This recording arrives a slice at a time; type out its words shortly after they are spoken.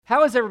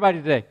How is everybody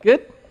today?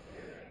 Good?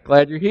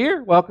 Glad you're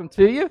here. Welcome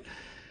to you.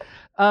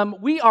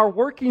 We are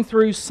working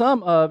through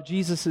some of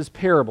Jesus'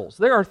 parables.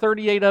 There are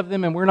 38 of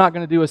them, and we're not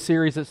going to do a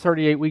series that's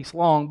 38 weeks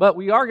long, but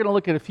we are going to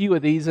look at a few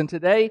of these, and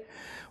today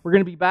we're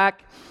going to be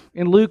back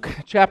in Luke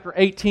chapter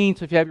 18,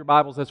 so if you have your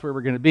Bibles, that's where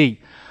we're going to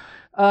be.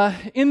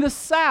 In the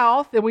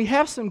South, and we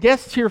have some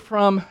guests here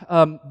from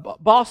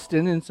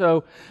Boston, and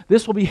so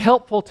this will be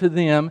helpful to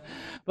them,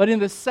 but in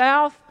the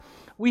South,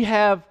 we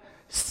have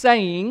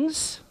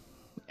sayings.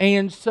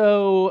 And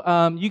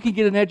so you can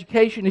get an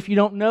education. If you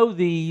don't know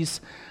these,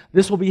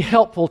 this will be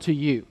helpful to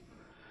you.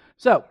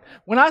 So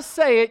when I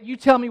say it, you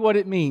tell me what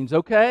it means,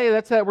 okay?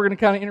 That's how we're going to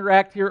kind of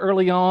interact here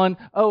early on.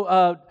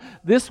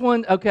 This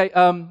one, okay,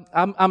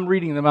 I'm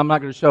reading them. I'm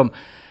not going to show them.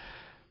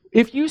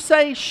 If you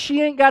say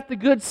she ain't got the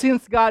good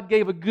sense God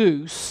gave a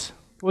goose,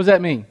 what does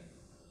that mean?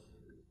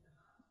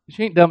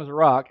 She ain't dumb as a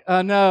rock.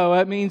 No,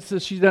 that means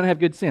that she doesn't have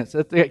good sense.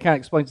 That kind of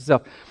explains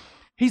itself.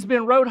 He's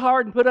been rode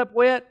hard and put up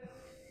wet.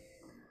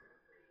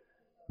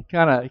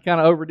 He kind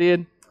of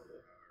overdid.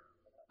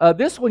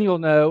 This one you'll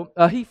know.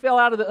 He fell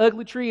out of the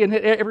ugly tree and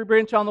hit every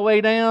branch on the way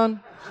down.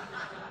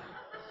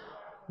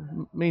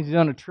 Means he's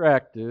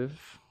unattractive.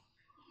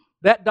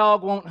 That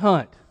dog won't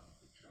hunt.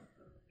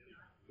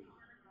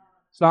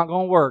 It's not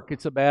going to work.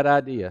 It's a bad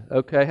idea.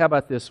 Okay, how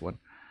about this one?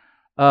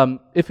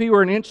 If he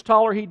were an inch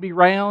taller, he'd be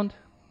round.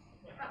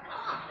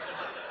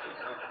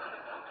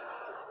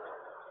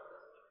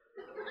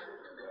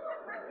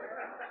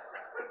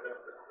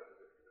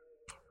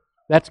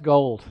 That's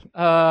gold.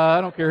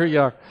 I don't care who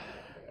you are.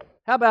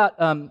 How about,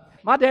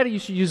 my daddy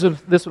used to use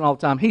this one all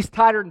the time. He's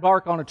tighter than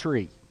bark on a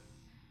tree.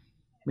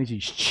 Means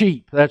he's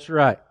cheap. That's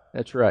right.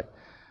 That's right.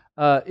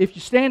 If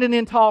you're standing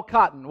in tall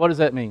cotton, what does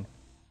that mean?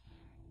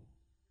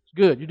 It's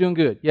good. You're doing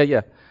good.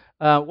 Yeah.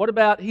 What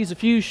about he's a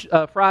few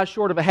fries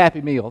short of a Happy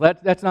Meal?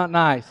 That's not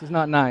nice. It's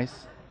not nice.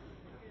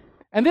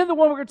 And then the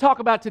one we're going to talk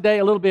about today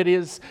a little bit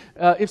is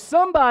if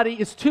somebody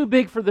is too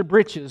big for their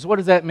britches, what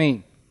does that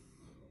mean?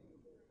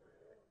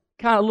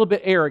 Kind of a little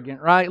bit arrogant,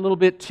 right? A little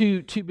bit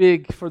too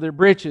big for their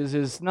britches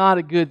is not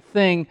a good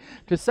thing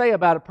to say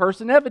about a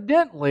person.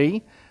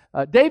 Evidently,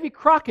 Davy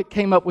Crockett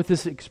came up with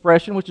this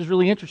expression, which is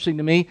really interesting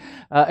to me.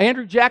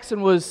 Andrew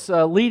Jackson was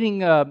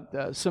leading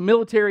some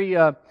military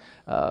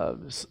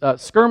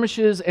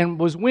skirmishes and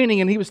was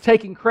winning, and he was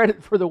taking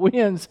credit for the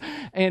wins,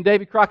 and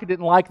Davy Crockett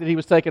didn't like that he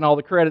was taking all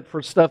the credit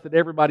for stuff that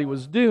everybody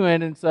was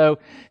doing, and so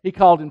he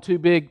called him too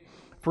big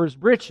for his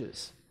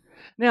britches.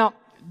 Now,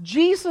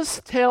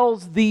 Jesus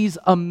tells these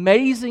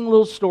amazing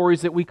little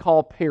stories that we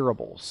call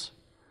parables.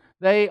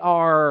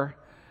 They're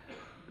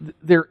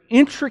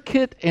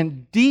intricate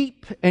and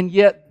deep, and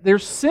yet they're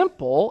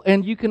simple,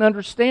 and you can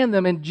understand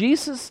them, and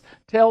Jesus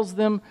tells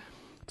them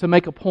to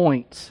make a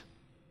point.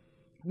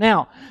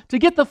 Now, to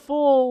get the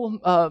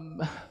full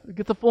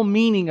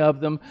meaning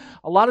of them,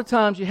 a lot of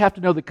times you have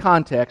to know the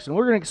context, and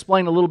we're going to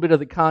explain a little bit of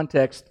the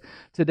context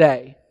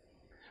today.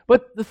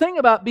 But the thing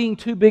about being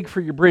too big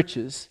for your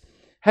britches,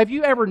 have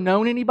you ever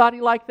known anybody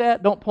like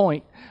that? Don't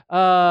point.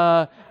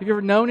 Have you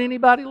ever known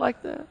anybody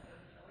like that?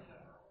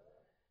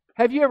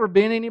 Have you ever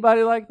been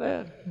anybody like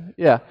that?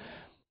 Yeah.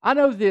 I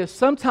know this.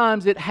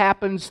 Sometimes it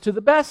happens to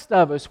the best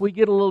of us. We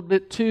get a little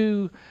bit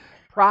too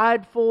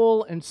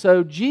prideful, and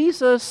so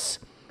Jesus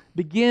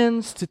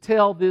begins to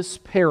tell this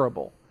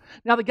parable.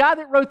 Now, the guy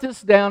that wrote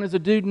this down is a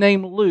dude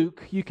named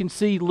Luke. You can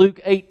see Luke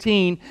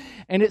 18,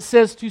 and it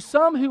says, to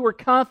some who were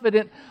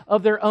confident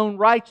of their own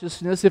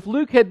righteousness. If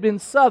Luke had been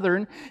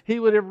Southern, he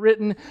would have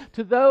written,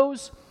 to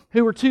those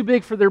who were too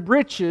big for their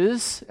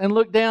britches and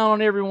looked down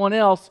on everyone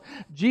else,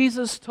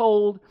 Jesus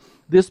told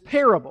this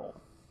parable.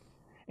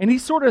 And he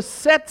sort of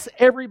sets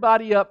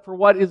everybody up for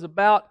what is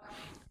about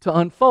to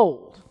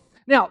unfold.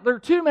 Now, there are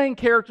two main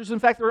characters. In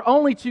fact, there are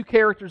only two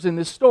characters in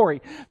this story.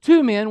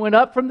 Two men went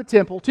up from the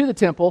temple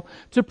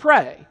to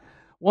pray.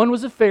 One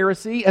was a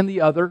Pharisee and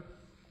the other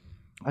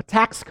a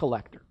tax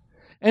collector.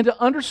 And to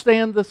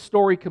understand the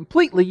story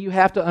completely, you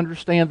have to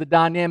understand the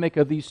dynamic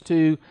of these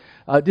two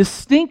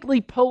distinctly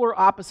polar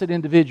opposite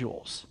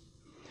individuals.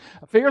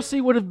 A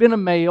Pharisee would have been a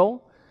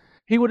male.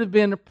 He would have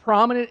been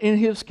prominent in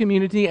his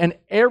community, and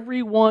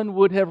everyone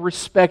would have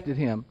respected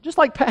him, just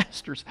like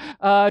pastors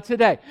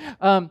today.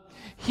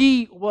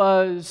 He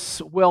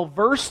was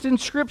well-versed in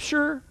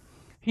Scripture.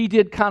 He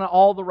did kind of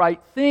all the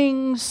right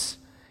things.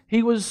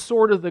 He was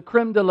sort of the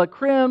creme de la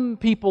creme.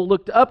 People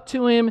looked up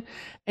to him,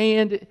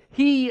 and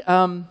he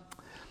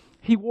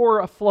wore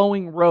a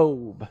flowing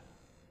robe,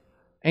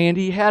 and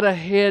he had a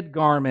head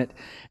garment,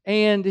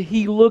 and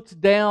he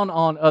looked down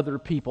on other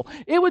people.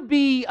 It would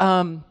be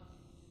like,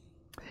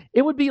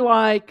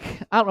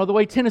 I don't know, the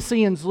way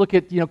Tennesseans look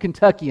at,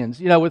 Kentuckians,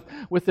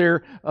 with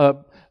their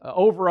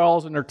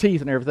overalls and their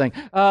teeth and everything,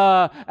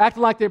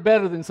 acting like they're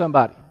better than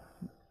somebody.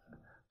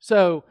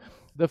 So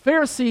the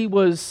Pharisee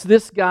was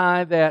this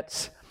guy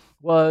that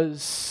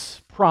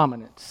was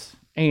prominent.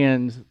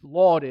 and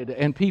lauded,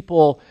 and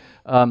people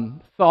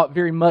thought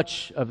very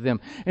much of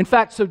them. In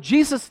fact, so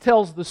Jesus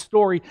tells the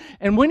story,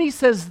 and when he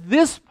says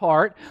this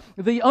part,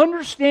 the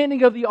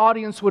understanding of the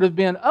audience would have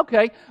been,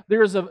 okay,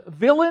 there's a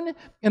villain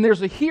and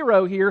there's a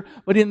hero here,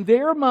 but in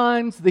their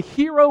minds, the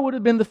hero would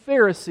have been the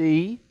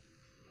Pharisee,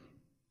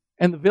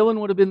 and the villain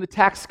would have been the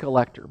tax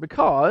collector,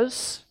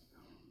 because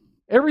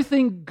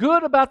everything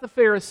good about the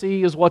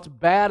Pharisee is what's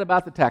bad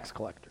about the tax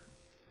collector.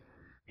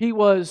 He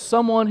was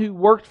someone who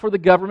worked for the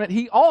government.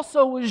 He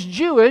also was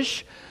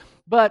Jewish,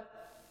 but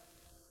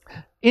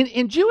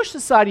in Jewish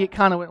society, it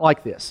kind of went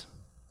like this.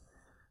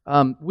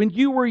 When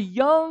you were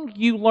young,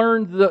 you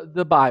learned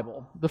the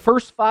Bible. The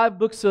first 5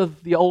 books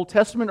of the Old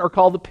Testament are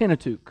called the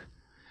Pentateuch.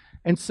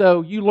 And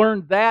so you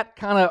learned that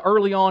kind of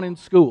early on in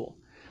school.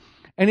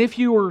 And if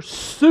you were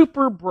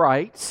super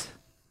bright,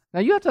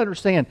 now you have to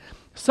understand,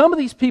 some of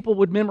these people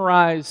would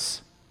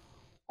memorize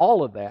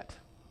all of that.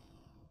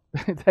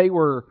 They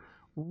were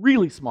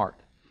really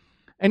smart.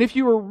 And if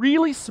you were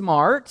really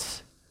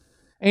smart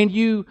and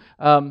you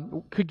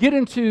could get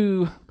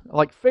into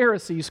like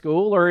Pharisee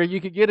school, or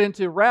you could get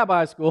into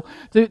rabbi school,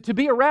 to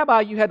be a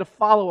rabbi you had to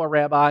follow a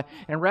rabbi,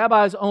 and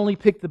rabbis only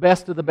pick the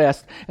best of the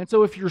best. And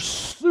so if you're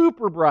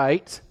super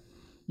bright,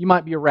 you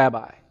might be a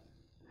rabbi.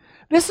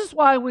 This is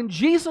why when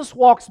Jesus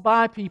walks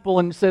by people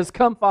and says,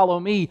 "Come follow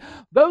me,"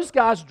 those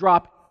guys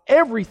drop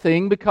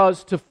everything,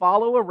 because to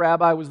follow a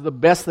rabbi was the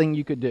best thing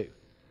you could do.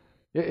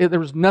 There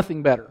was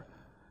nothing better.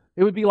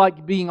 It would be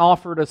like being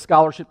offered a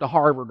scholarship to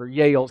Harvard or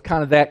Yale. It's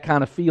kind of that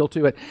kind of feel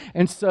to it.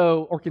 And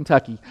so, or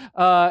Kentucky.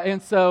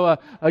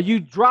 You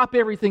drop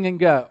everything and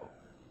go.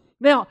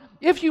 Now,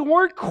 if you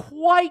weren't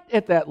quite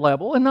at that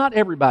level, and not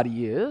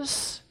everybody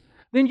is,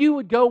 then you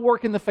would go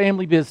work in the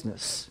family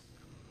business.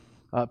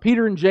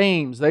 Peter and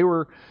James, they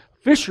were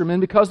fishermen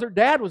because their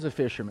dad was a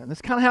fisherman.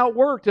 That's kind of how it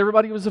worked.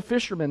 Everybody was a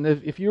fisherman.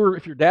 If your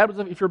dad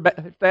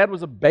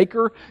was a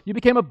baker, you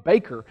became a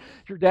baker.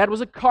 If your dad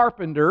was a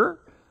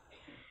carpenter,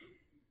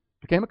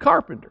 became a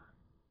carpenter.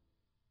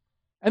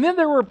 And then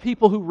there were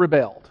people who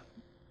rebelled.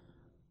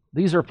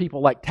 These are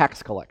people like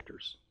tax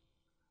collectors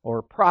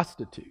or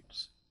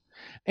prostitutes.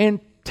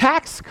 And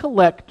tax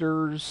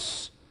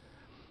collectors,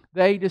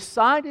 they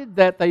decided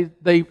that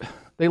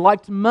they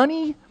liked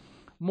money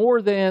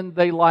more than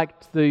they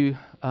liked the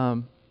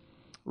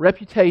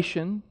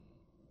reputation,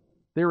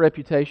 their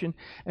reputation.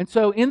 And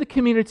so in the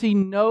community,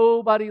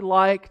 nobody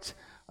liked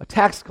a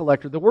tax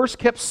collector. The worst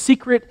kept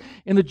secret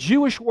in the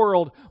Jewish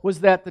world was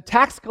that the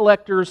tax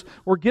collectors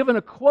were given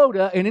a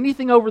quota, and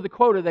anything over the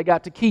quota they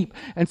got to keep.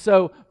 And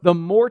so the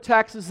more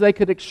taxes they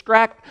could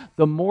extract,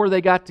 the more they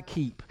got to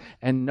keep.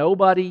 And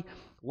nobody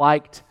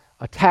liked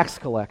a tax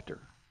collector.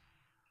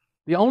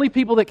 The only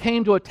people that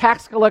came to a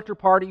tax collector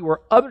party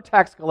were other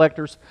tax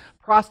collectors,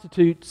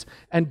 prostitutes,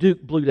 and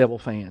Duke Blue Devil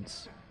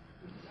fans.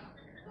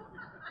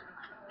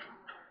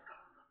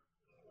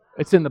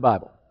 It's in the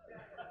Bible.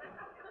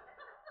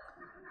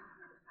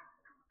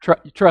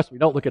 Trust me,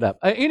 don't look it up.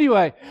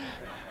 Anyway,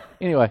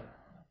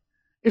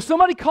 if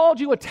somebody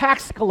called you a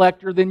tax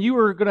collector, then you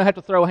were going to have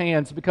to throw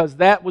hands, because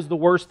that was the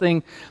worst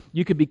thing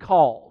you could be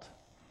called.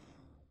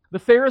 The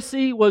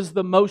Pharisee was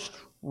the most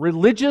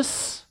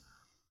religious,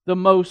 the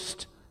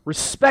most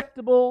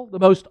respectable, the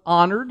most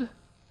honored.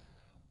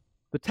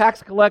 The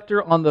tax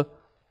collector on the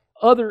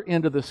other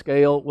end of the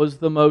scale was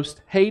the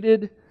most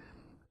hated,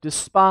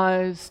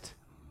 despised,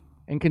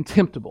 and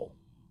contemptible.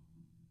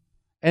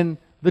 And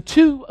the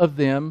two of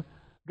them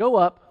go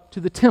up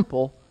to the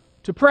temple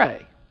to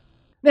pray.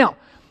 Now,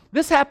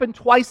 this happened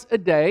twice a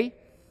day,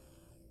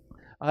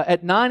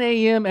 at 9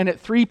 a.m. and at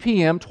 3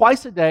 p.m.,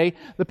 twice a day.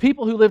 The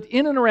people who lived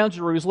in and around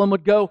Jerusalem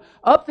would go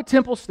up the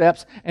temple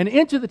steps and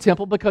into the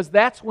temple, because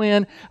that's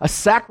when a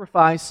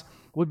sacrifice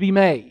would be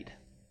made.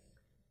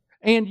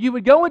 And you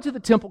would go into the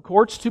temple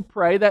courts to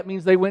pray. That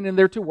means they went in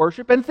there to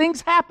worship, and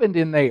things happened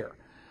in there.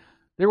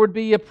 There would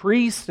be a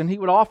priest, and he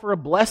would offer a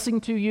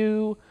blessing to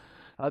you.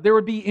 There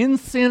would be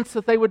incense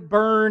that they would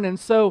burn. And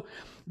so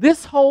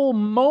this whole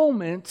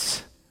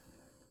moment,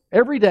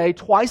 every day,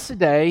 twice a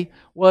day,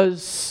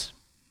 was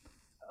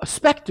a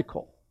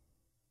spectacle,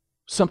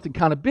 something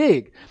kind of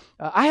big.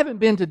 I haven't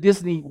been to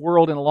Disney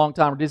World in a long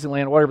time, or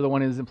Disneyland, or whatever the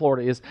one is in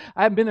Florida is.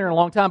 I haven't been there in a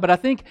long time, but I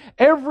think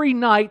every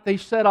night they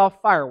set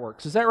off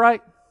fireworks. Is that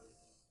right?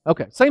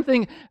 Okay, same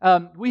thing.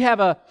 We have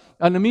an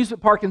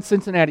amusement park in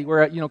Cincinnati,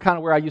 where kind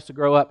of where I used to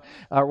grow up,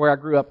 where I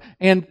grew up.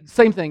 And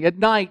same thing. At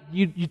night,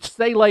 you'd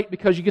stay late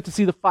because you get to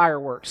see the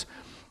fireworks,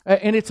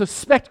 and it's a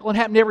spectacle. It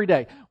happened every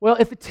day. Well,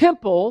 at the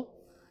temple,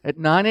 at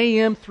 9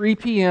 a.m., 3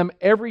 p.m.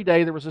 every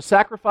day, there was a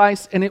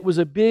sacrifice, and it was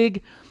a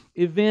big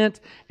event,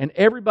 and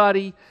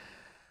everybody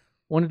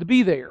wanted to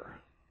be there.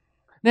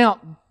 Now,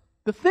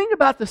 the thing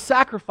about the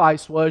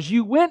sacrifice was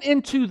you went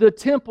into the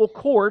temple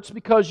courts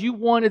because you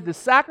wanted the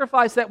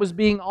sacrifice that was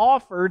being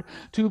offered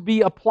to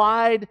be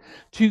applied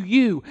to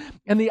you.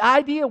 And the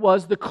idea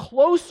was, the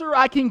closer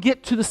I can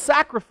get to the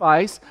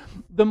sacrifice,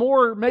 the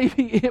more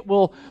maybe it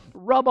will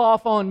rub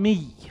off on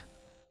me.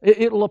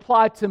 It'll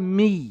apply to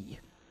me.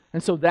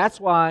 And so that's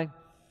why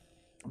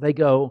they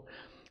go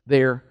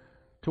there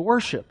to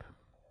worship.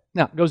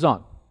 Now, it goes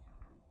on.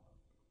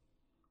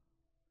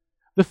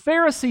 The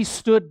Pharisee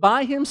stood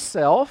by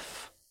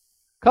himself.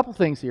 A couple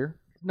things here.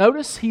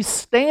 Notice he's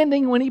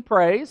standing when he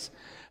prays.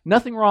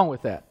 Nothing wrong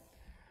with that.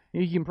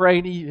 You can pray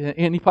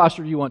any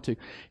posture you want to.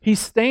 He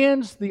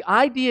stands, the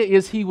idea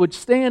is he would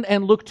stand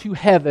and look to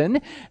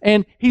heaven,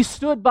 and he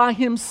stood by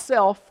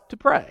himself to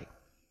pray.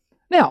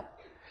 Now,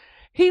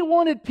 he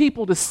wanted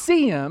people to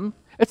see him.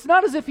 It's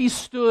not as if he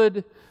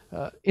stood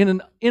in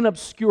an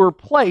inobscure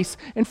place.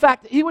 In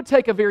fact, he would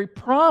take a very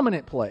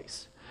prominent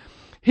place.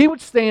 He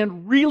would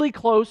stand really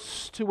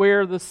close to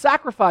where the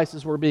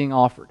sacrifices were being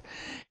offered.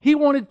 He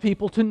wanted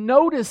people to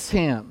notice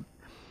him.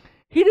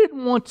 He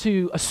didn't want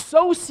to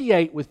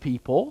associate with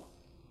people,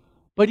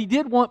 but he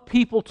did want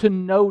people to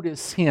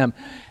notice him.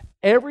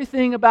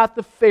 Everything about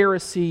the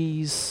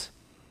Pharisees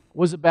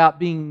was about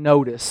being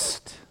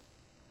noticed.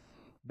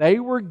 They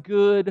were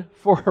good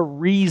for a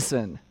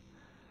reason.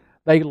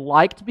 They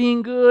liked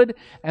being good,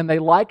 and they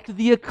liked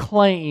the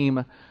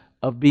acclaim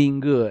of being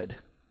good.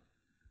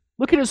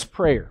 Look at his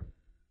prayer.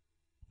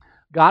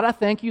 God, I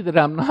thank you that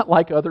I'm not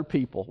like other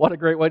people. What a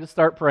great way to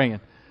start praying.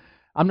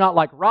 I'm not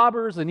like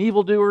robbers and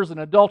evildoers and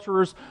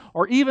adulterers,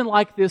 or even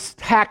like this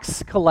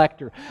tax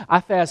collector.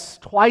 I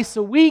fast twice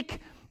a week,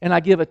 and I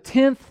give a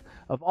tenth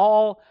of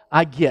all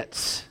I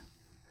get.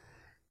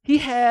 He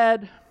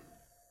had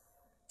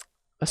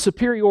a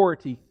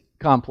superiority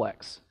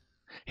complex.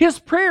 His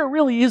prayer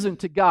really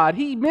isn't to God.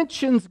 He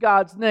mentions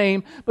God's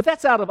name, but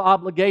that's out of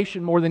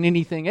obligation more than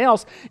anything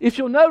else. If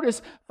you'll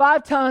notice,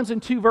 5 times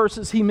in 2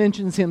 verses he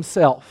mentions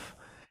himself.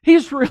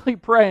 He's really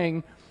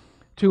praying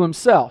to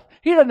himself.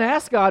 He doesn't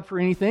ask God for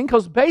anything,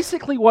 because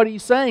basically what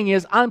he's saying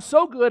is, I'm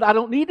so good I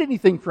don't need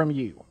anything from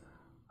you.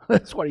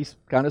 That's what he's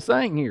kind of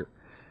saying here.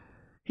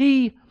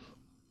 He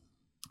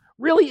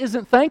really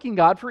isn't thanking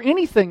God for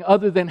anything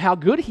other than how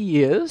good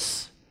he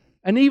is,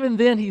 and even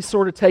then he's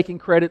sort of taking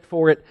credit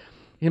for it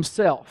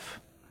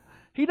himself.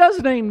 He does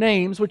name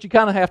names, which you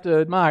kind of have to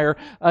admire.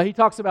 He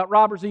talks about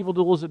robbers,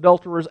 evildoers,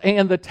 adulterers,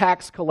 and the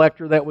tax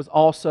collector that was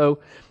also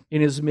in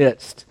his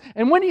midst.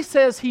 And when he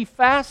says he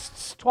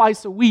fasts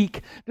twice a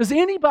week, does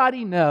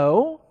anybody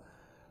know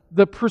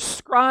the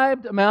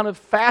prescribed amount of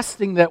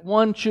fasting that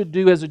one should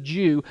do as a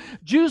Jew?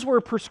 Jews were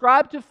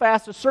prescribed to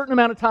fast a certain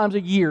amount of times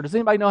a year. Does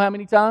anybody know how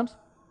many times?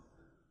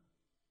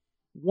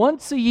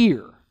 Once a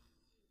year.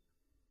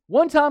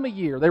 One time a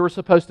year they were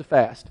supposed to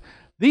fast.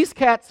 These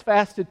cats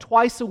fasted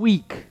twice a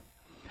week.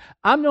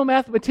 I'm no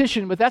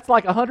mathematician, but that's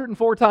like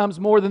 104 times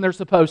more than they're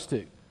supposed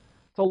to.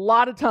 It's a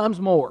lot of times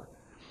more.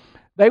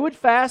 They would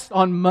fast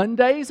on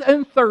Mondays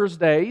and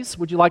Thursdays.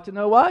 Would you like to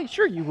know why?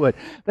 Sure you would.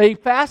 They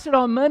fasted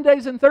on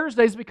Mondays and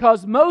Thursdays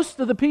because most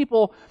of the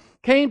people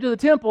came to the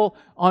temple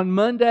on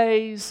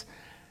Mondays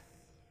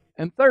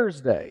and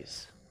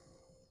Thursdays.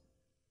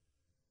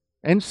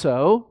 And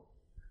so,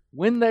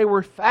 when they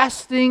were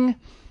fasting,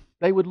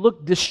 they would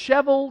look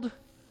disheveled.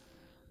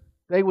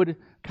 They would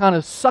kind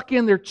of suck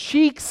in their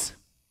cheeks,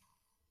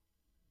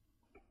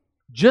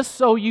 just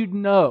so you'd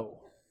know.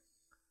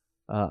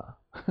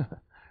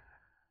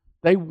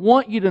 They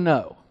want you to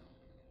know.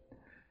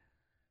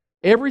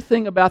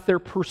 Everything about their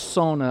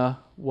persona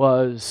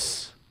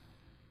was,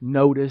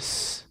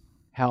 notice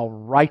how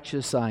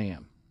righteous I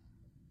am.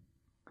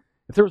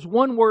 If there was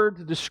one word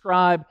to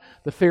describe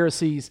the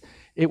Pharisees,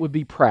 it would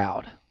be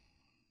proud.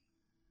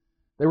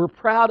 They were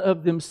proud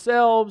of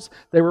themselves.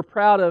 They were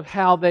proud of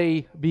how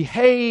they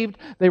behaved.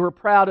 They were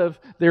proud of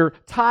their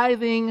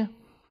tithing.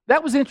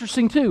 That was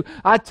interesting too.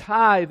 I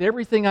tithe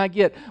everything I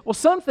get. Well,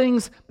 some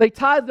things they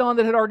tithed on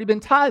that had already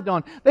been tithed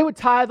on. They would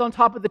tithe on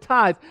top of the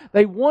tithe.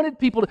 They wanted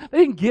people to, they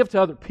didn't give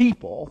to other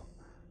people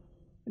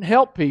and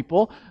help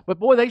people, but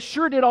boy, they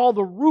sure did all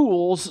the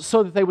rules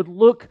so that they would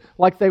look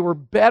like they were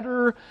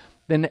better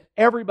than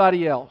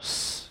everybody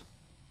else.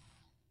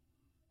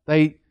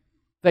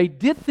 They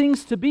did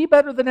things to be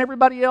better than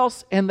everybody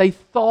else, and they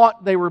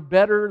thought they were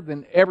better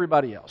than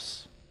everybody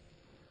else.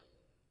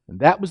 And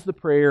that was the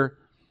prayer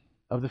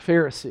of the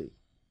Pharisee.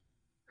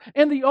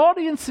 And the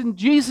audience in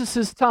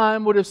Jesus'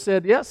 time would have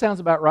said, yeah, sounds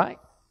about right.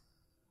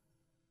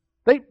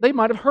 They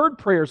might have heard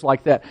prayers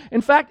like that. In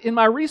fact, in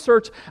my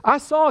research, I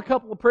saw a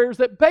couple of prayers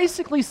that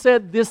basically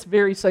said this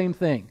very same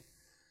thing.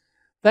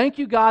 Thank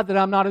you, God, that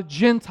I'm not a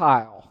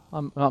Gentile.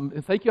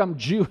 Thank you, I'm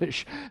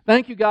Jewish.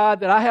 Thank you,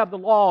 God, that I have the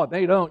law and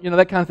they don't.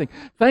 That kind of thing.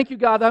 Thank you,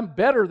 God, I'm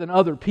better than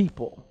other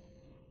people.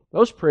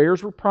 Those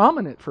prayers were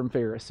prominent from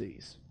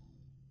Pharisees.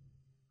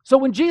 So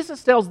when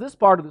Jesus tells this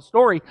part of the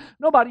story,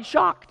 nobody's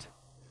shocked.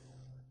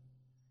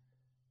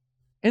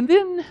 And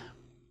then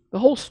the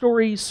whole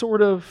story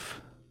sort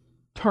of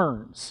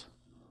turns.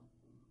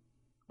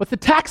 But the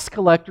tax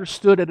collector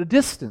stood at a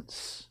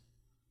distance.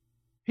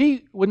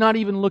 He would not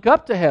even look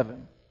up to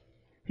heaven.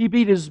 He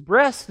beat his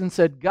breast and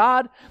said,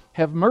 God,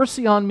 have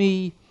mercy on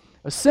me,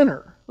 a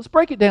sinner. Let's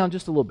break it down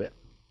just a little bit.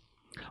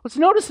 Let's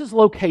notice his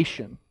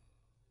location.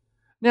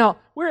 Now,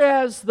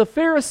 whereas the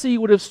Pharisee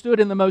would have stood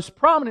in the most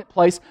prominent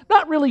place,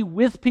 not really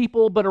with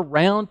people, but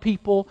around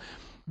people,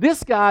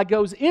 This guy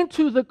goes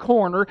into the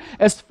corner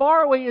as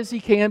far away as he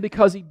can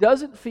because he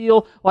doesn't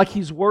feel like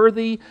he's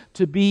worthy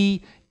to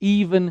be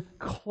even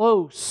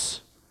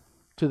close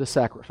to the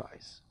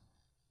sacrifice.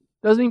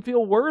 Doesn't even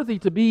feel worthy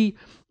to be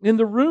in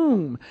the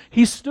room.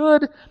 He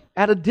stood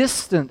at a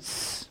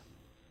distance.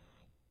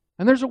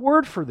 And there's a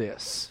word for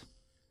this.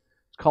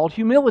 It's called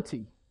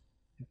humility.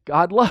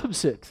 God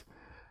loves it.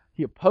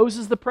 He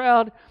opposes the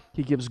proud.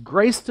 He gives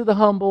grace to the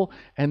humble.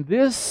 And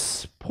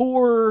this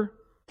poor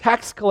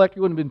tax collector, he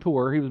wouldn't have been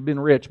poor, he would have been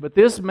rich, but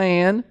this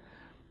man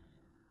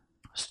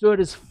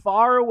stood as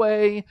far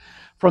away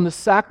from the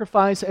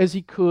sacrifice as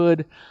he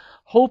could,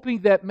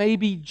 hoping that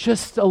maybe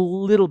just a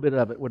little bit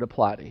of it would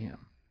apply to him.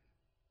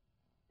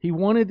 He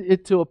wanted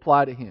it to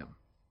apply to him.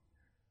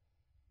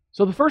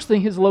 So the first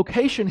thing, his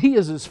location, he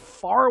is as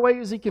far away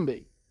as he can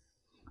be.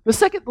 The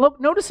second,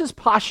 notice his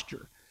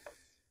posture.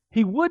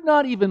 He would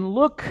not even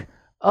look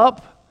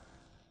up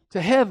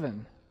to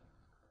heaven.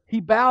 He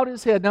bowed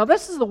his head. Now,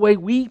 this is the way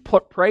we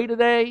pray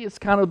today. It's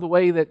kind of the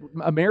way that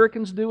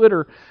Americans do it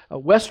or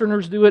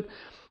Westerners do it.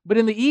 But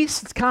in the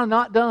East, it's kind of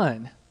not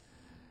done.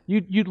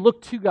 You'd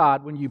look to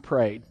God when you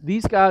prayed.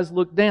 These guys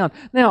looked down.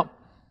 Now,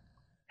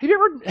 have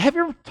you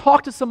ever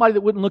talked to somebody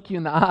that wouldn't look you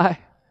in the eye?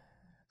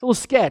 It's a little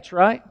sketch,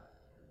 right?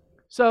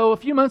 So a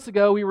few months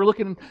ago, we were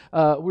looking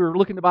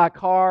to buy a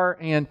car,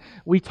 and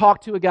we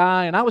talked to a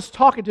guy, and I was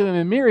talking to him,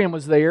 and Miriam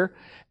was there,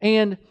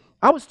 and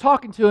I was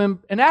talking to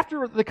him, and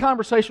after the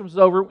conversation was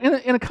over,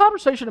 in a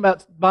conversation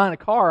about buying a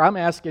car, I'm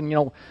asking,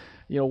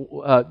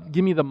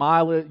 give me the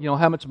mileage,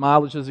 how much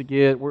mileage does it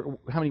get,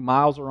 how many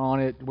miles are on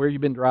it, where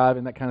you've been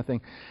driving, that kind of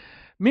thing.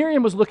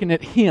 Miriam was looking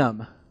at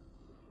him,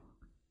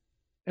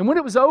 and when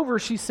it was over,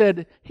 she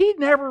said, he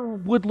never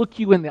would look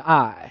you in the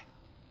eye.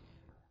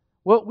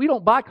 Well, we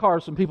don't buy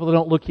cars from people that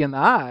don't look you in the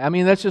eye. I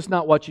mean, that's just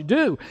not what you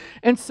do.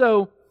 And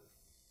so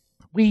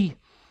we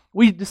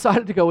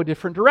decided to go a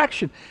different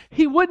direction.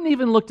 He wouldn't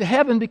even look to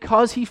heaven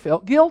because he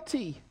felt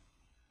guilty.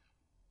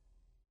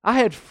 I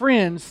had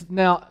friends,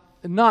 now,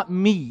 not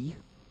me.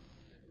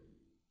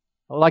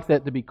 I would like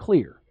that to be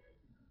clear.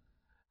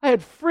 I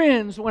had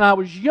friends when I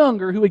was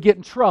younger who would get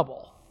in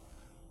trouble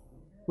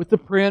with the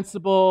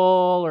principal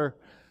or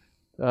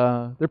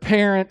their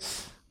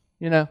parents,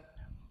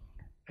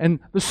 And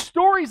the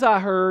stories I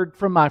heard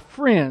from my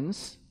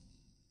friends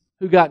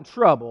who got in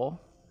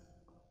trouble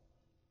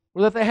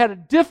were that they had a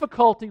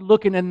difficulty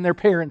looking in their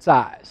parents'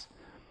 eyes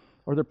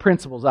or their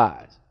principal's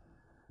eyes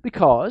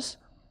because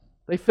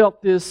they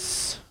felt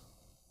this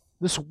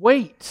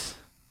weight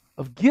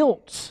of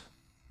guilt.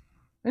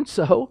 And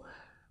so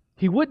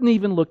he wouldn't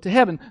even look to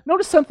heaven.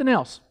 Notice something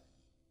else.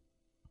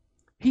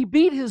 He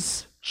beat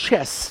his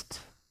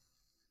chest.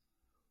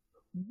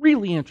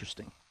 Really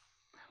interesting.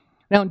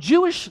 Now, in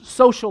Jewish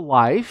social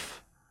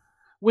life,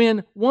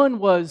 when one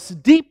was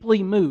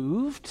deeply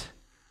moved,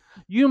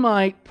 you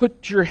might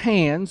put your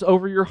hands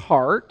over your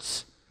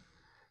heart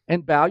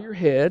and bow your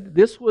head.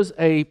 This was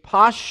a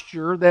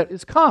posture that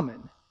is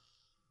common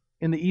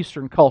in the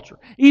Eastern culture.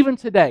 Even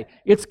today,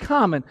 it's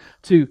common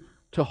to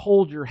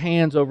hold your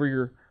hands over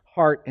your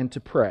heart and to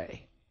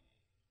pray.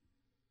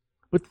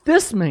 But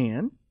this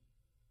man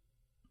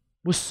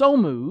was so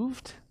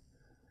moved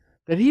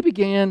that he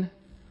began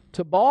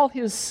to ball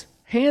his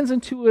hands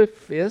into a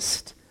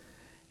fist,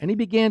 and he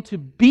began to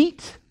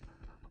beat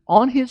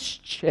on his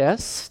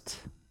chest.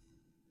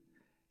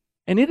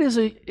 And it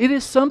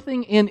is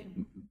something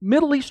in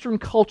Middle Eastern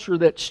culture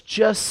that's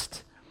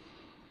just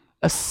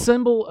a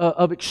symbol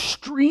of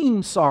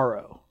extreme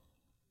sorrow.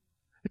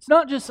 It's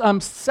not just I'm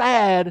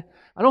sad,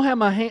 I don't have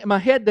my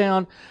head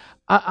down,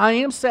 I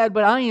am sad,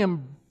 but I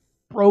am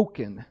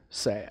broken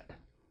sad.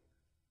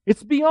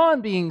 It's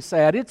beyond being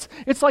sad.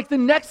 It's like the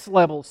next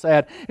level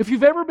sad. If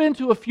you've ever been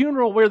to a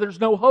funeral where there's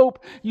no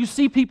hope, you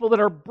see people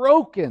that are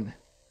broken.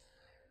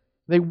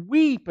 They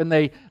weep and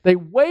they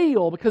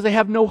wail because they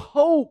have no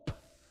hope.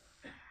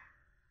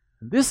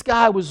 This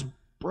guy was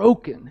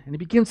broken, and he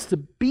begins to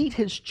beat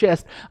his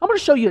chest. I'm going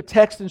to show you a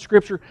text in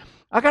Scripture.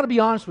 I got to be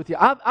honest with you.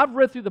 I've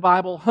read through the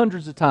Bible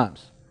hundreds of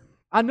times.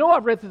 I know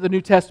I've read through the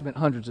New Testament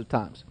hundreds of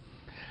times.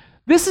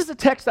 This is a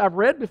text I've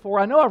read before.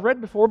 I know I've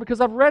read before because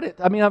I've read it.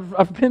 I mean,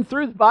 I've been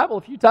through the Bible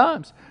a few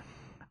times.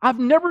 I've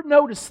never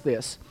noticed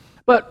this.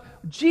 But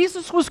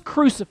Jesus was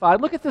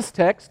crucified. Look at this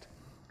text.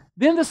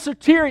 Then the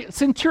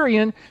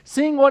centurion,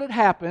 seeing what had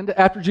happened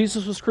after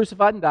Jesus was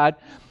crucified and died,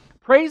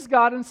 praised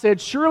God and said,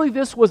 surely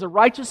this was a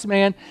righteous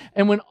man.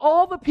 And when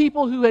all the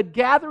people who had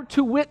gathered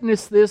to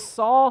witness this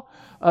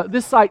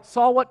sight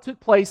saw what took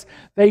place,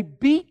 they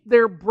beat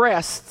their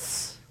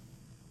breasts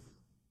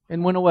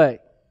and went away.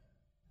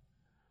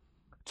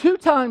 2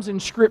 times in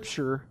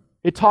Scripture,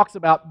 it talks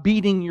about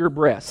beating your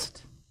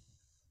breast.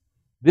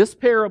 This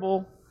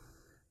parable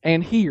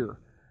and here.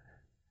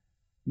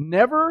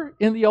 Never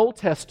in the Old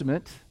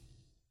Testament,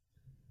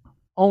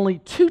 only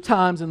 2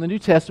 times in the New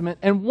Testament,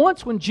 and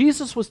once when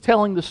Jesus was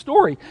telling the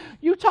story.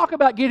 You talk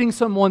about getting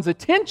someone's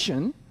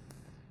attention.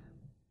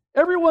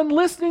 Everyone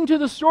listening to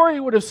the story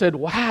would have said,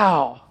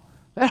 wow,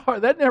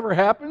 that never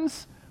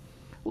happens.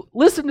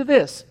 Listen to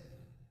this.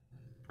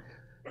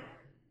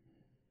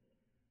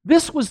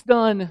 This was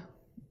done,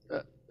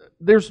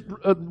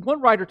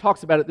 one writer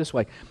talks about it this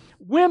way.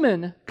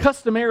 Women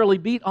customarily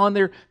beat on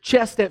their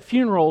chest at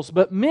funerals,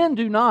 but men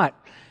do not.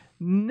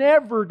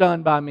 Never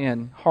done by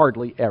men,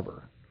 hardly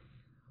ever.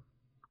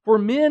 For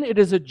men, it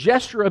is a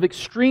gesture of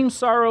extreme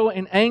sorrow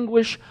and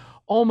anguish,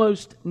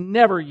 almost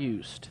never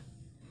used.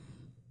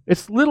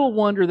 It's little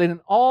wonder that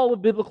in all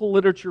of biblical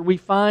literature we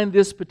find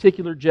this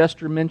particular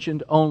gesture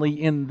mentioned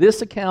only in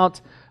this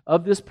account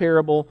of this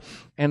parable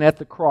and at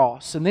the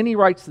cross. And then he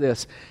writes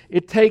this: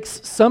 it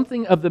takes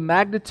something of the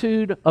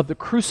magnitude of the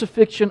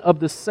crucifixion of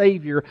the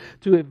Savior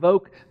to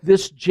evoke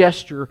this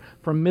gesture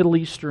from Middle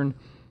Eastern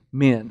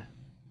men.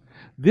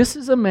 This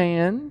is a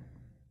man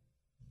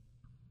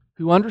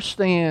who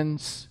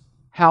understands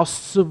how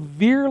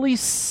severely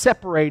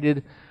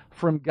separated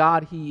from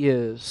God he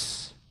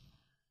is,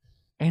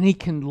 and he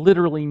can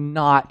literally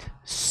not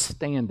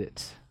stand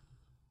it.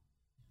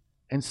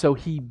 And so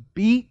he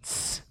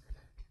beats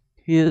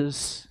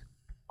his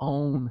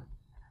own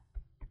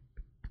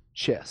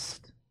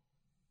chest.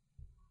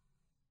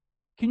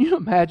 Can you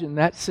imagine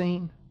that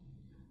scene?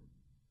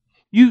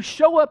 You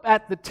show up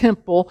at the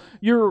temple,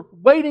 you're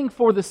waiting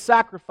for the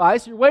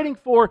sacrifice, you're waiting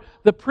for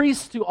the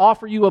priest to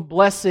offer you a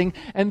blessing,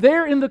 and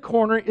there in the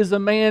corner is a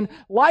man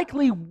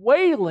likely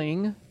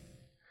wailing,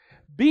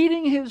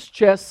 beating his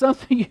chest,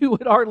 something you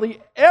would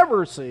hardly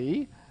ever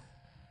see.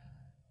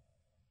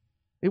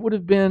 It would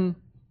have been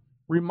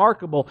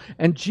remarkable.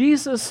 And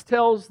Jesus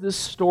tells this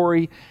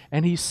story,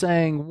 and he's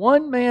saying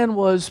one man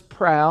was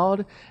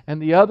proud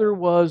and the other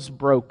was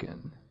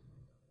broken.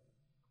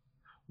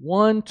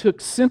 One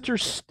took center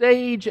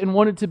stage and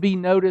wanted to be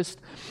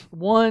noticed.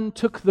 One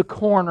took the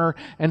corner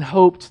and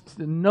hoped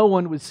that no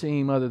one would see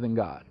him other than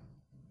God.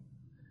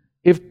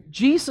 If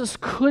Jesus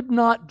could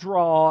not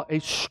draw a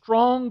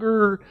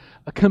stronger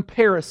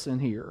comparison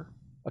here,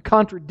 a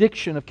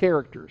contradiction of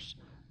characters,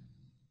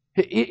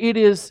 it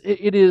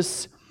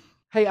is,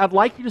 hey, I'd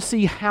like you to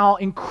see how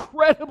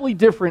incredibly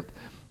different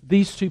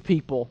these two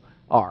people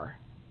are.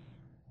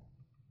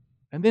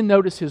 And then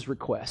notice his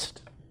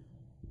request.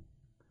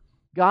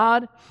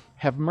 God,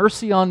 have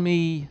mercy on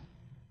me,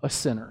 a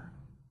sinner.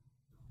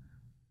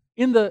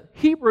 In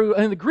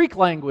the Greek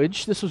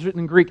language, this was written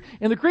in Greek,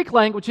 in the Greek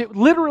language it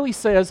literally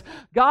says,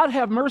 God,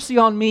 have mercy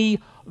on me,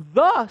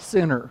 the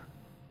sinner.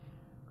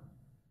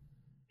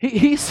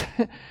 He's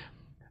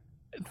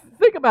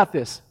think about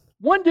this.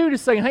 One dude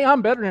is saying, hey,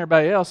 I'm better than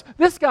everybody else.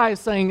 This guy is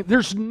saying,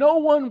 there's no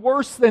one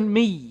worse than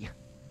me.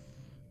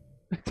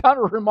 It's kind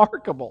of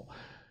remarkable.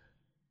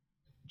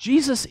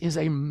 Jesus is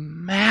a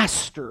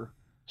master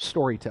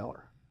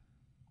storyteller.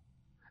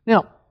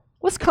 Now,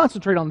 let's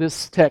concentrate on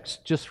this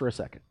text just for a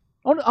second.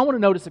 I want to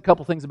notice a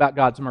couple things about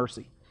God's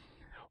mercy.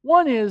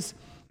 One is,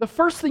 the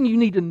first thing you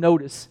need to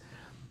notice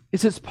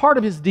is it's part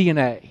of his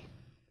DNA.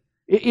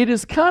 It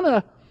is kind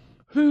of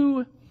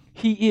who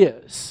he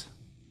is.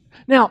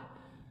 Now,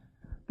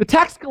 the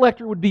tax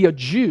collector would be a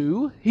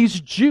Jew. He's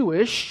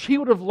Jewish. He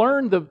would have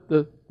learned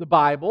the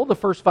Bible, the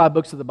first 5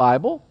 books of the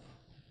Bible.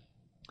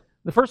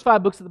 The first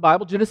 5 books of the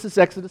Bible, Genesis,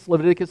 Exodus,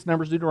 Leviticus,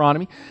 Numbers,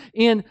 Deuteronomy.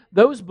 In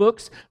those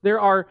books, there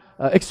are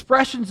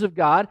expressions of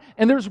God.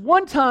 And there's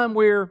one time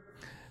where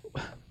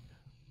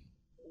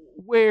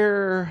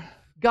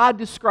God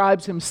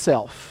describes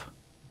himself.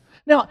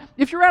 Now,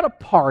 if you're at a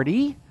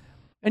party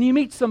and you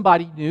meet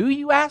somebody new,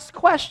 you ask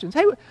questions.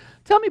 Hey,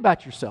 tell me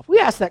about yourself. We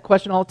ask that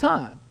question all the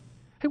time.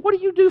 Hey, what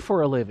do you do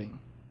for a living?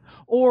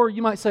 Or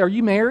you might say, are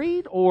you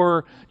married?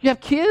 Or you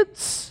have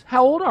kids?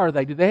 How old are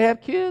they? Do they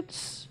have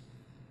kids?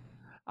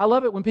 I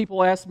love it when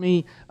people ask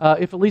me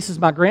if Elise is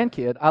my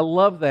grandkid. I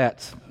love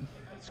that.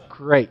 It's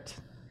great.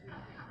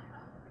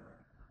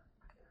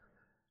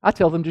 I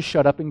tell them to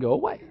shut up and go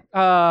away.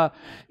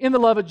 In the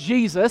love of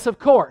Jesus, of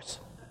course.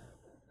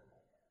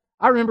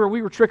 I remember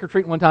we were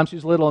trick-or-treating one time. She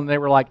was little, and they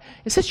were like,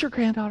 is this your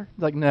granddaughter? I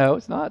was like, no,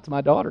 it's not. It's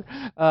my daughter.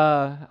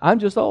 I'm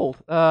just old.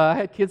 I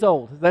had kids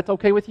old. Is that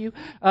okay with you?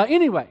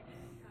 Anyway,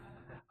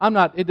 I'm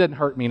not. It doesn't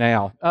hurt me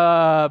now.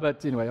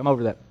 But anyway, I'm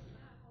over that.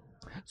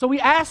 So we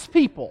ask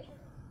people,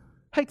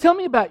 hey, tell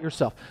me about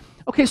yourself.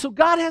 Okay, so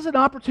God has an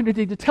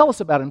opportunity to tell us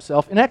about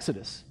himself in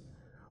Exodus.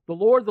 The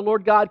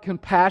Lord God,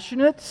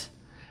 compassionate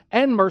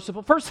and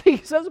merciful. First thing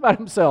he says about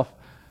himself,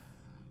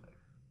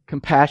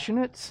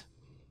 compassionate,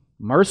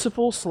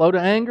 merciful, slow to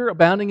anger,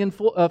 abounding in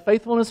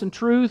faithfulness and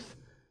truth,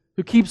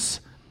 who keeps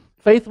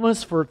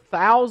faithfulness for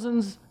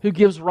thousands, who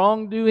forgives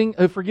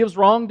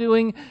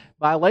wrongdoing,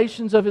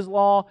 violations of his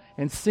law,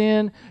 and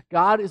sin.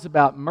 God is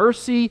about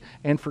mercy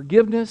and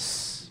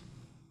forgiveness.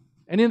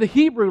 And in the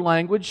Hebrew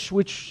language,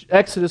 which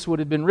Exodus would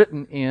have been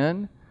written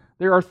in,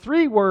 there are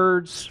 3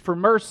 words for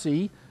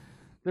mercy.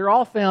 They're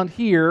all found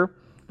here.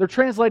 They're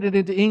translated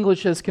into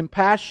English as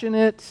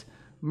compassionate,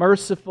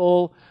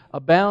 merciful,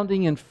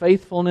 abounding in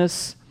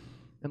faithfulness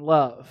and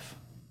love.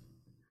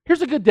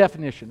 Here's a good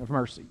definition of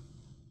mercy.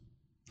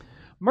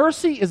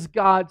 Mercy is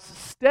God's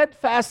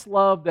steadfast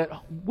love that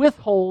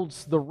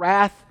withholds the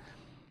wrath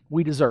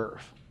we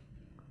deserve.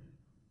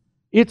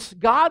 It's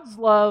God's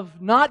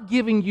love not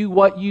giving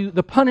you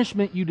the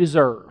punishment you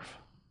deserve.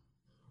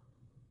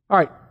 All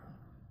right.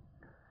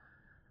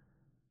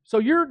 So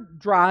you're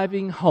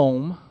driving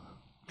home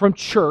from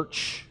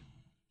church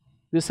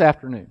this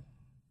afternoon,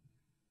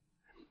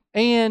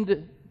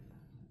 and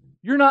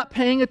you're not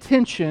paying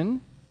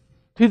attention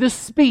to the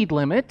speed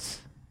limit,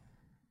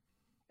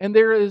 and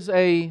there is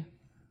a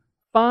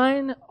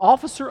fine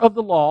officer of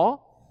the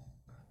law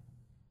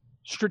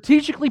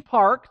strategically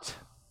parked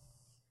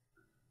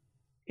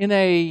in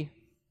a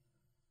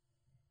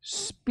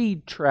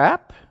speed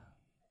trap,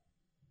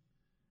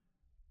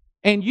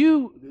 and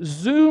you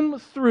zoom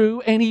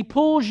through, and he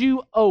pulls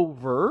you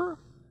over,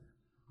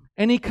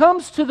 and he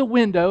comes to the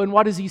window, and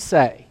what does he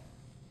say?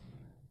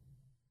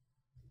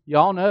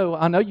 Y'all know,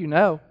 I know you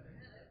know.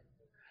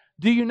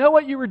 Do you know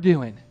what you were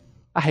doing?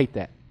 I hate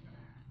that.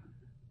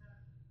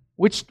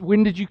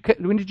 When did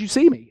you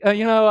see me?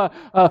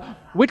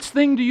 Which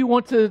thing do you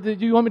want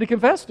me to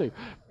confess to?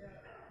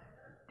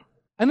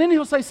 And then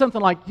he'll say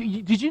something like,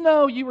 "Did you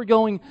know you were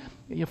going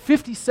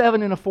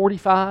 57 in a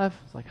 45?"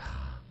 It's like,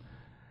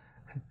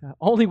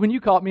 only when you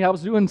caught me, I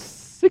was doing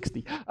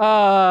 60.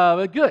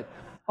 But good.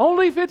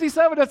 Only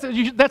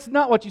 57. That's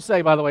not what you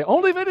say, by the way.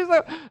 Only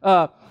 57.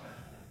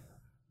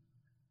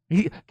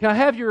 Can I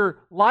have your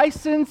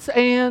license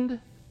and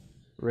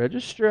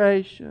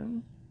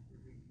registration?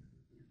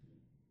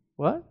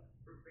 What?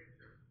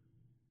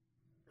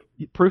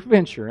 Proof of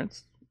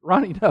insurance.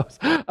 Ronnie knows.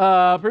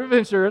 Proof of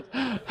insurance.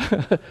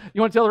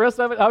 You want to tell the rest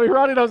of it? I mean,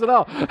 Ronnie knows it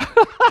all.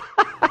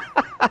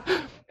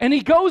 And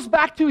he goes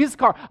back to his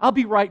car. I'll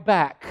be right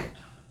back.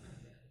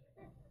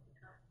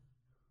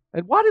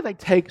 And why do they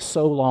take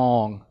so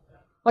long?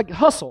 Like,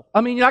 hustle.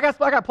 I mean, I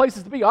got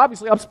places to be.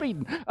 Obviously, I'm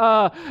speeding.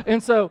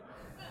 And so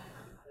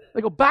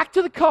they go back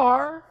to the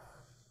car.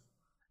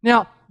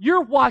 Now,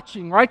 you're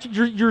watching, right?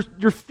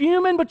 You're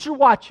fuming, but you're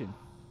watching.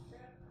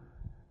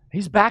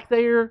 He's back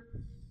there.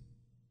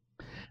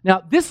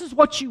 Now, this is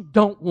what you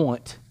don't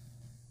want.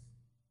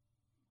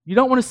 You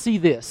don't want to see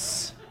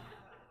this.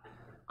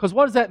 Because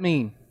what does that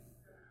mean?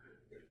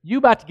 You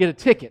about to get a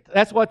ticket.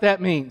 That's what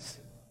that means.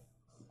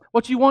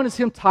 What you want is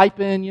him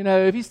typing.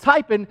 If he's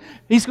typing,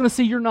 he's going to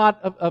see you're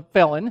not a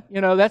felon.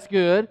 That's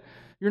good.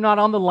 You're not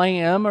on the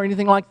lam or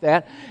anything like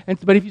that.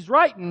 But if he's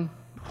writing,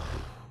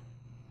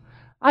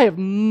 I have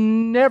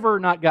never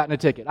not gotten a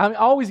ticket. I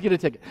always get a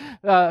ticket.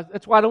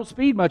 That's why I don't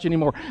speed much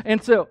anymore.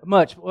 And so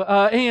much.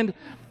 And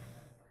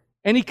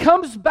he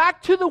comes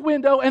back to the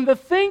window, and the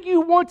thing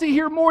you want to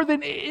hear more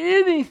than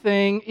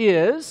anything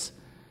is,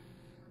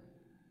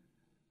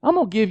 I'm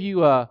going to give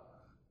you a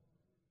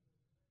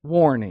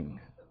warning.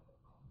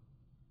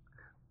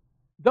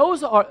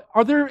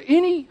 Are there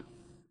any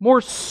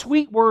more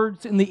sweet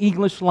words in the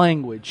English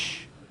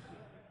language?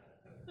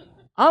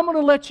 I'm going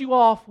to let you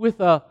off with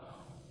a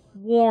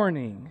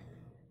warning.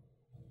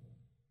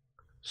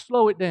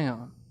 Slow it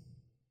down.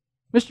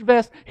 Mr.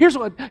 Vest, here's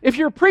what, if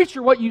you're a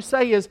preacher, what you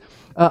say is,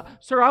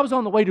 sir, I was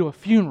on the way to a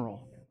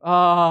funeral.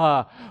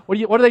 What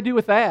do they do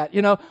with that?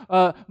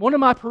 One of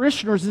my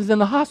parishioners is in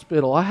the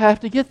hospital. I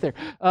have to get there.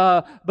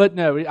 But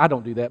no, I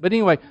don't do that. But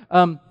anyway,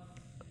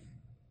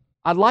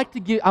 I'm going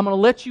to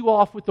let you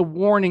off with a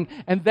warning,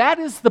 and that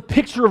is the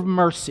picture of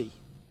mercy.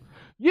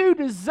 You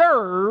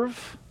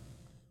deserve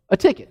a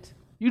ticket.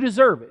 You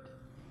deserve it.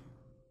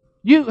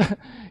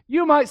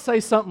 You might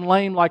say something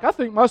lame like, I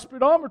think my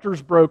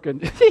speedometer's broken.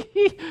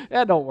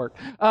 That don't work.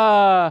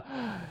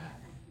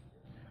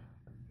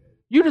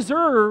 You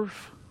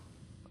deserve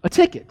a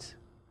ticket.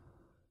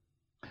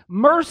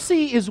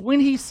 Mercy is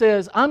when he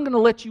says, I'm going to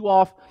let you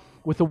off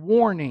with a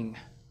warning.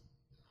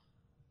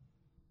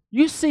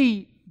 You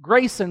see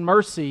grace and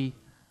mercy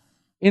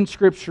in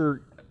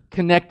Scripture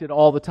connected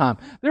all the time.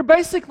 They're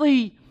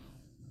basically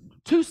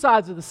two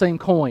sides of the same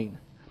coin.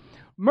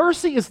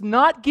 Mercy is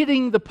not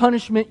getting the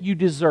punishment you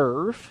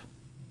deserve.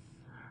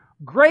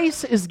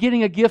 Grace is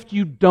getting a gift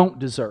you don't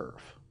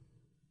deserve.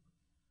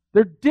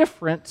 They're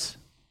different,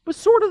 but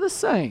sort of the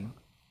same.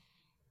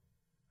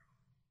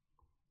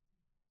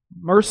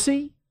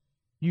 Mercy,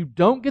 you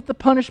don't get the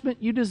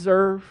punishment you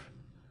deserve.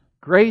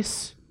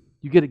 Grace,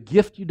 you get a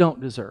gift you don't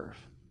deserve.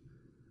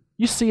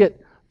 You see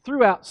it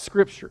throughout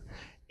Scripture.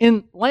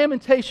 In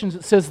Lamentations,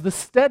 it says, the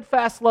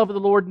steadfast love of the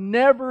Lord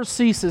never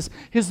ceases.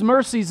 His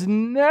mercies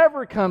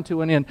never come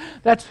to an end.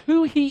 That's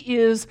who He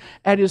is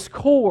at His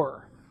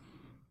core.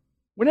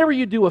 Whenever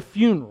you do a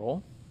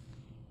funeral,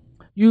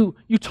 you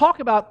talk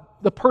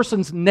about the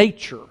person's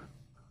nature.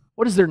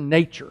 What is their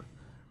nature?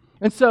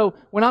 And so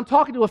when I'm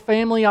talking to a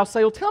family, I'll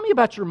say, well, tell me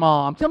about your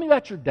mom. Tell me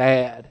about your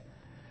dad.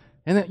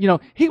 And then,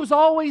 he was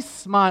always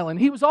smiling.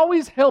 He was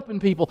always helping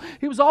people.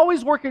 He was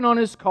always working on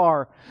his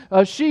car.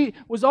 She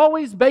was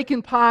always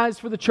baking pies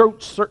for the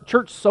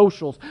church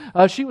socials.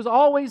 She was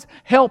always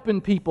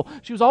helping people.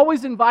 She was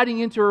always inviting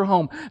into her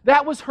home.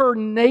 That was her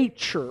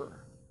nature.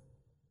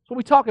 That's what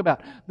we talk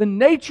about. The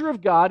nature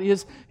of God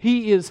is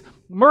He is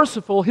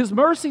merciful. His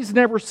mercies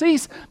never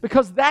cease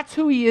because that's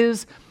who He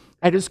is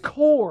at His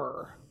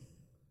core.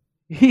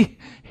 He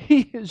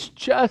is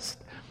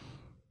just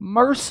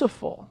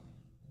merciful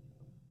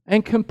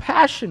and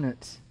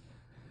compassionate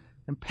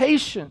and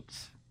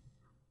patient.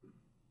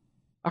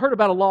 I heard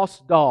about a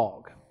lost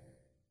dog.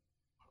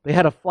 They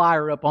had a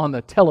flyer up on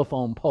the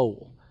telephone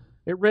pole.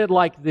 It read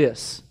like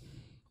this: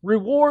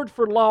 "Reward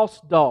for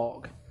lost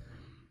dog.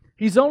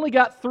 He's only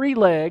got 3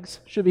 legs,"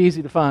 should be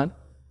easy to find.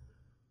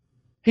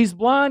 "He's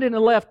blind in the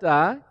left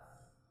eye.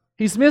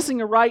 He's missing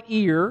a right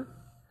ear.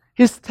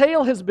 His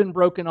tail has been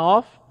broken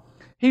off.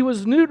 He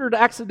was neutered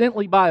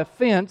accidentally by a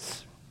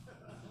fence.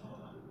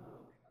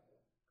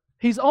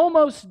 He's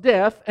almost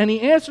deaf, and he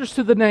answers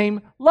to the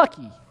name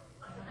Lucky."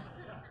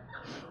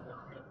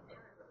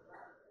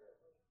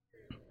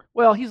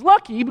 Well, he's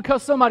lucky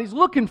because somebody's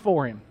looking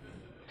for him.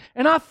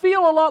 And I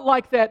feel a lot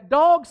like that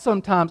dog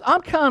sometimes.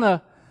 I'm kind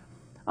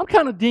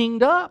of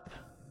dinged up.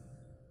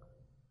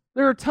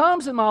 There are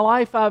times in my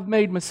life I've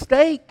made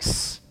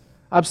mistakes.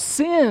 I've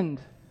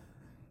sinned.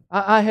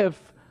 I have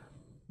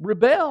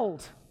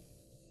rebelled.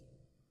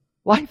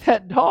 Like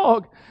that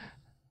dog,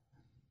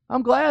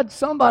 I'm glad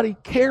somebody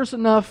cares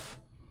enough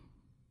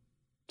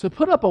to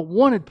put up a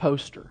wanted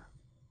poster,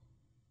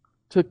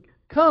 to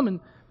come and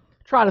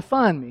try to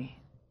find me.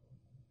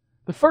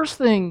 The first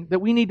thing that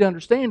we need to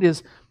understand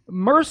is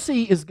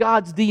mercy is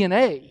God's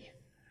DNA.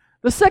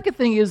 The second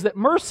thing is that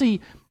mercy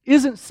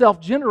isn't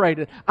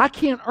self-generated. I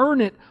can't earn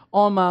it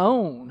on my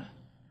own.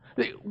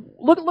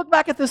 Look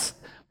back at this.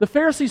 The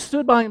Pharisee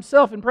stood by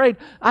himself and prayed,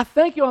 "I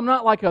thank you I'm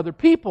not like other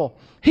people."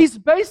 He's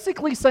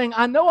basically saying,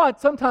 I know I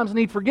sometimes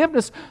need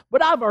forgiveness,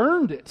 but I've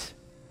earned it.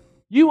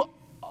 You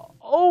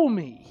owe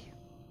me.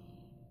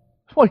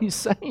 That's what he's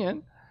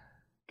saying.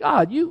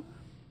 God, you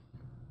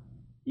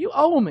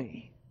owe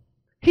me.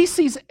 He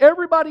sees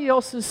everybody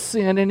else's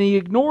sin and he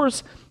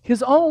ignores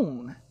his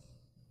own.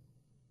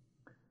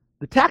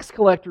 The tax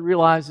collector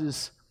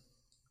realizes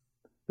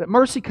that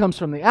mercy comes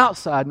from the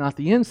outside, not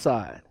the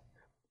inside.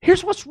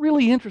 Here's what's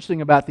really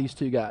interesting about these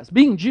two guys.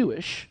 Being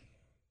Jewish,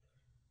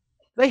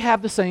 they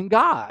have the same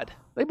God.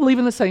 They believe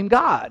in the same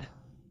God.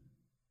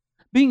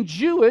 Being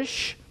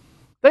Jewish,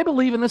 they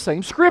believe in the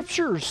same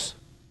scriptures.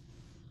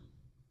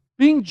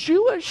 Being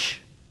Jewish,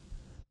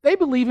 they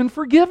believe in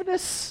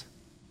forgiveness.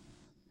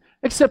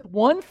 Except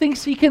one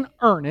thinks he can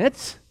earn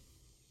it,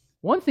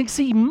 one thinks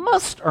he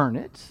must earn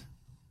it,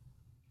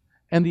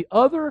 and the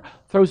other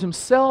throws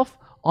himself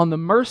on the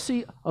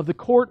mercy of the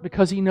court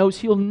because he knows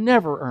he'll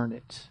never earn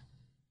it.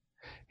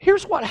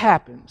 Here's what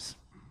happens.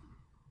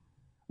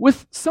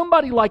 With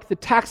somebody like the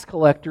tax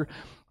collector,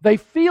 they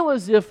feel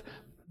as if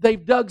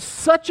they've dug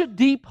such a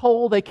deep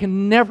hole they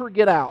can never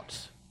get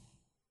out.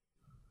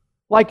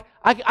 Like,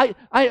 I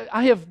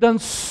have done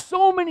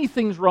so many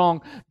things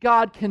wrong,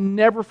 God can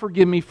never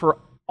forgive me for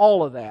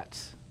all of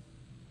that.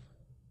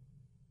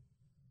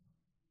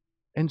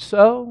 And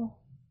so,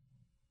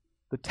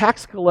 the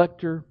tax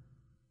collector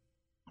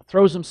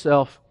throws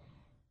himself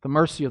at the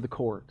mercy of the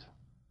court.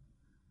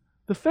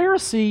 The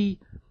Pharisee,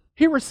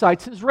 he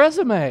recites his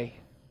resume.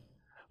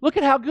 Look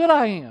at how good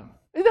I am.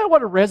 Isn't that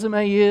what a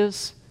resume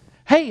is?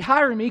 Hey,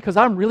 hire me because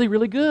I'm really,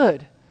 really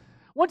good.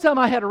 One time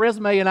I had a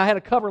resume and I had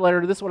a cover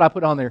letter. This is what I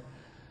put on there.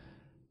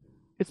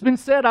 It's been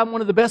said I'm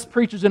one of the best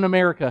preachers in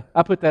America.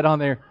 I put that on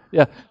there.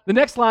 Yeah. The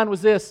next line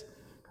was this.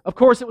 Of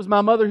course, it was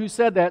my mother who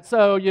said that,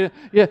 so you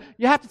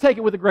have to take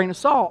it with a grain of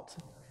salt.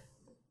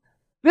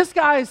 This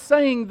guy is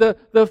saying, the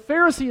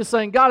Pharisee is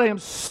saying, God, I am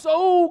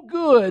so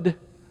good,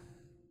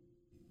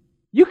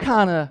 you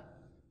kind of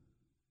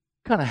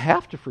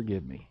have to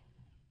forgive me.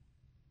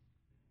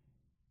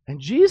 And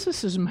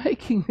Jesus is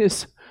making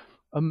this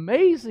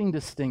amazing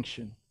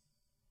distinction.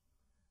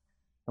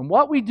 And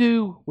what we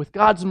do with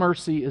God's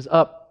mercy is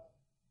up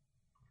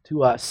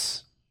to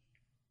us.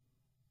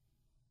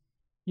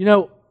 You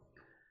know,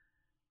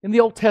 in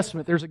the Old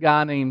Testament, there's a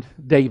guy named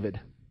David.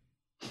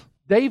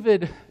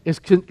 David is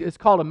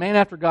called a man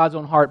after God's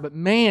own heart, but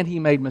man, he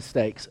made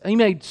mistakes. He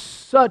made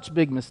such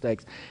big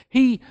mistakes.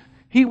 He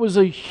was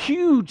a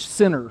huge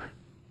sinner.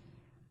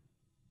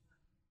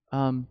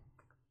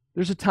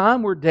 There's a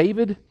time where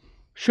David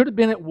should have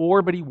been at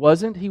war, but he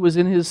wasn't. He was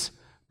in his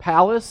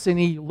palace, and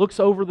he looks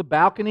over the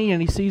balcony,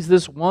 and he sees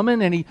this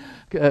woman, and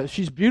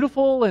she's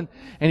beautiful, and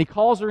he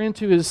calls her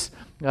into his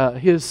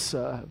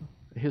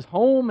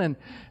home,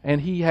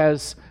 and he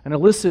has an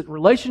illicit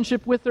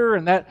relationship with her,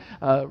 and that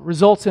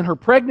results in her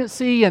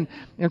pregnancy, and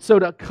so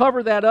to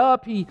cover that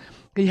up, he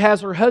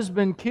has her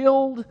husband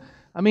killed.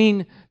 I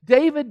mean,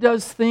 David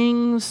does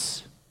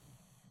things.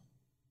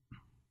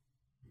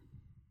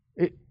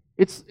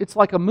 It's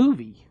like a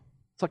movie.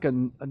 It's like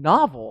a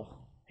novel.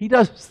 He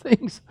does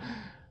things.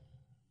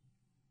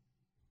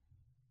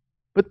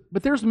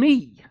 But there's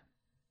me,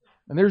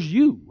 and there's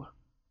you.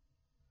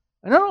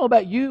 And I don't know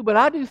about you, but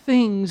I do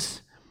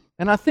things,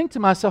 and I think to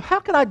myself, how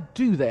could I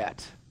do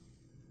that?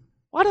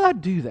 Why did I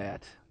do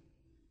that?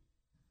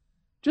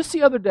 Just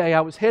the other day,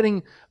 I was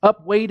heading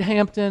up Wade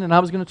Hampton, and I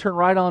was going to turn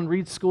right on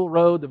Reed School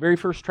Road, the very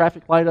first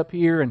traffic light up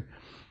here, and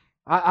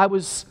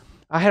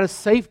I had a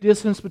safe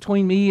distance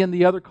between me and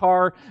the other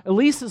car.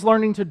 Elise is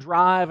learning to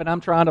drive, and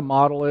I'm trying to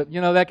model it,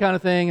 that kind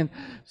of thing. And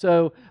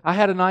so I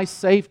had a nice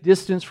safe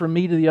distance from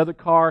me to the other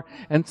car.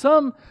 And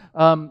some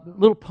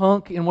little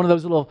punk in one of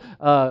those little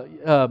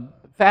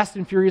Fast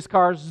and Furious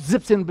cars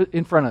zips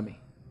in front of me.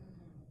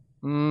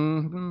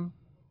 Mm-hmm.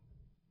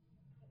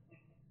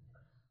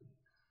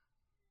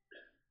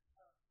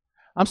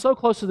 I'm so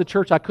close to the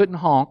church I couldn't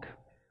honk.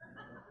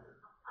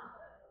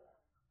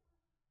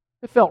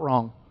 It felt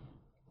wrong.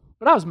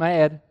 But I was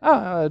mad.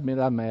 I admit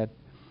I'm mad.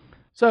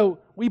 So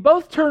we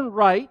both turned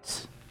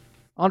right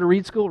onto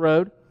Reed School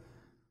Road,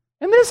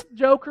 and this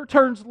joker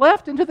turns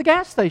left into the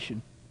gas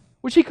station,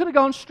 which he could have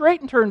gone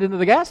straight and turned into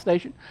the gas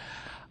station.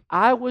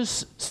 I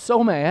was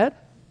so mad.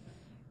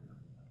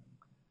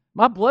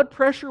 My blood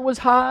pressure was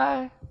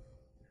high.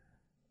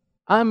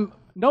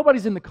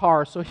 Nobody's in the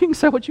car, so you can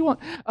say what you want.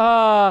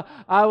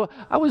 I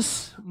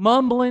was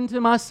mumbling to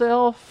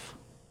myself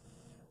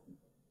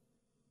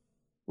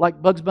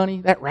like Bugs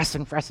Bunny, that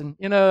fressin'.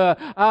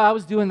 I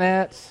was doing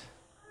that.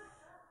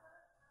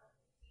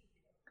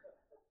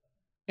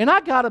 And I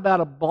got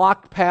about a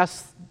block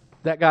past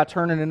that guy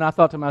turning, and I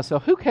thought to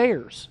myself, who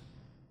cares?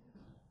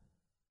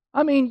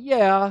 I mean,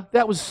 yeah,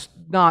 that was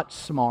not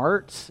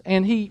smart,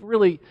 and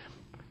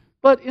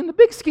but in the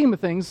big scheme of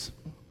things,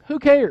 who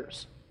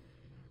cares?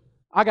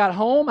 I got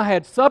home, I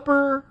had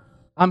supper,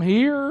 I'm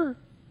here,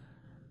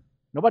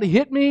 nobody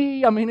hit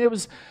me. I mean,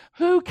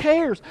 who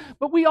cares?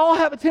 But we all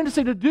have a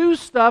tendency to do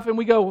stuff, and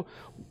we go,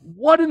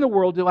 what in the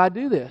world do I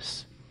do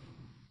this?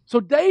 So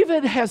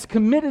David has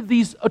committed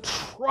these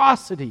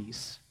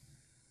atrocities.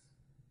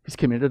 He's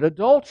committed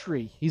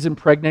adultery. He's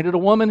impregnated a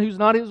woman who's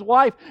not his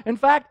wife. In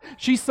fact,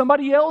 she's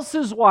somebody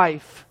else's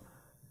wife.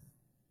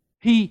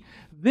 He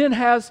then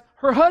has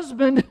her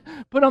husband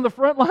put on the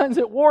front lines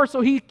at war,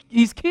 so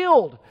he's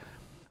killed.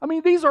 I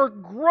mean, these are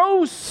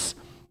gross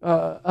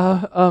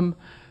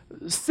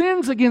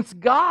sins against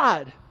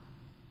God.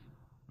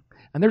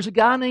 And there's a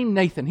guy named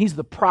Nathan. He's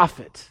the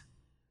prophet.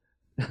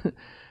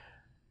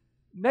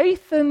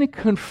 Nathan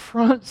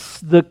confronts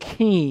the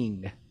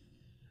king.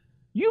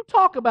 You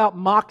talk about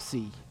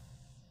moxie.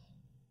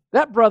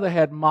 That brother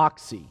had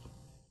moxie.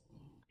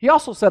 He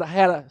also said I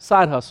had a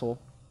side hustle,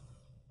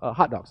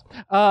 hot dogs.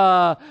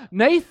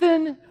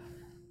 Nathan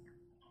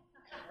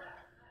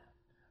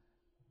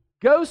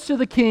goes to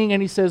the king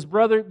and he says,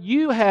 brother,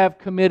 you have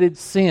committed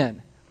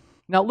sin.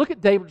 Now look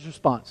at David's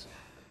response.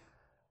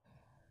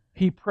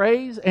 He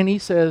prays and he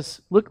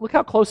says, look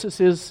how close this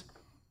is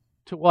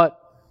to what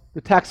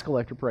the tax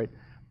collector prayed.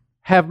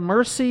 Have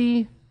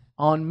mercy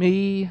on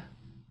me,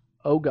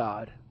 O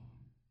God.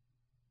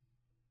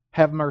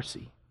 Have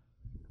mercy.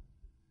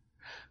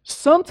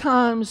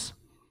 Sometimes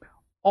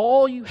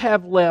all you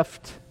have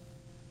left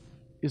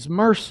is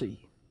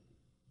mercy.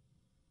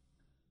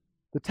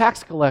 The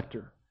tax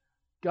collector,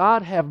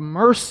 God have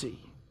mercy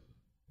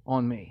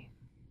on me.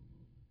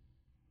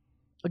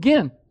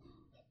 Again,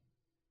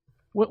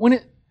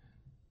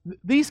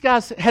 these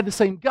guys had the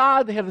same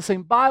God, they had the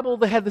same Bible,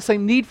 they had the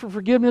same need for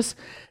forgiveness,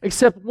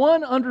 except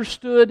one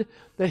understood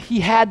that he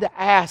had to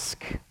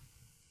ask.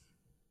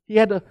 He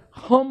had to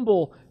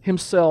humble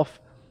himself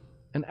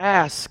and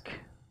ask.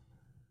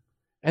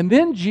 And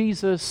then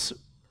Jesus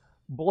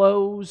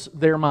blows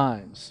their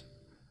minds.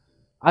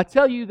 I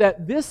tell you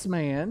that this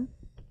man,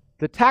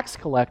 the tax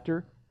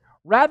collector,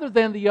 rather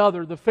than the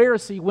other, the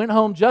Pharisee, went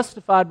home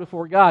justified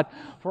before God.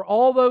 For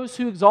all those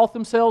who exalt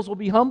themselves will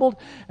be humbled,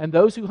 and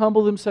those who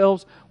humble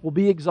themselves will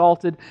be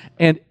exalted.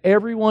 And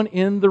everyone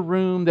in the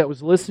room that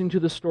was listening to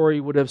the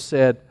story would have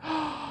said,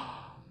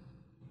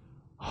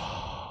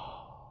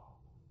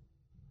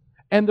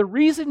 and the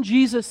reason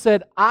Jesus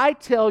said, I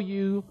tell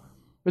you,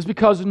 was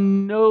because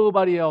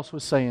nobody else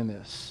was saying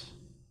this.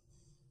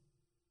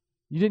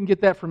 You didn't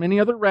get that from any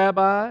other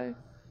rabbi. It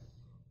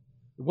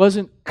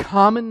wasn't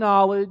common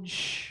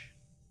knowledge.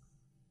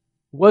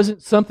 It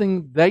wasn't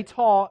something they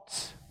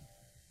taught.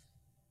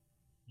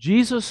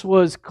 Jesus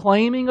was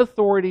claiming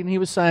authority and he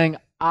was saying,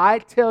 I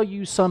tell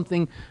you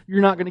something you're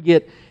not going to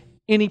get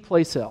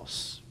anyplace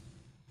else.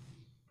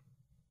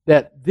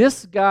 That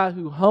this guy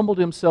who humbled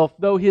himself,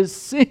 though his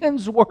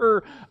sins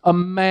were a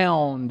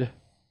mound,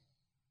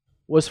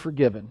 was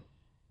forgiven.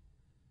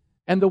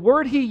 And the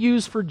word he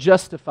used for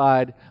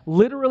justified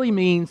literally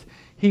means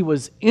he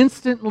was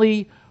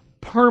instantly,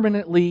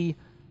 permanently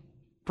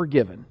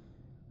forgiven.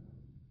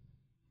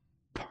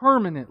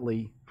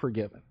 Permanently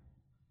forgiven.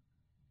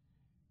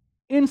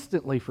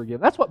 Instantly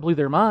forgiven. That's what blew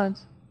their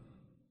minds.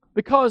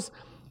 Because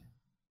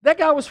that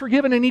guy was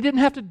forgiven and he didn't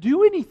have to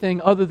do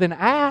anything other than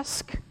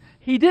ask.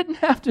 He didn't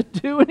have to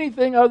do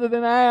anything other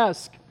than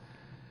ask.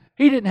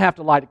 He didn't have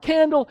to light a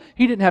candle.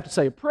 He didn't have to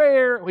say a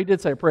prayer. Well, he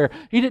did say a prayer.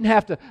 He didn't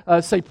have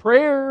to say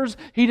prayers.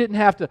 He didn't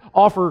have to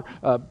offer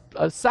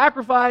a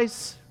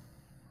sacrifice.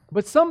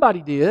 But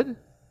somebody did.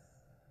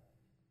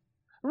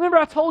 Remember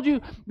I told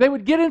you they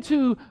would get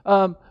into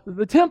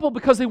the temple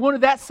because they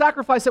wanted that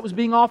sacrifice that was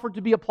being offered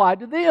to be applied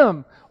to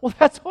them. Well,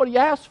 that's what he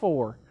asked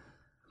for.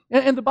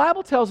 And the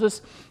Bible tells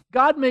us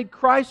God made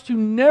Christ who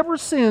never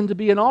sinned to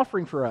be an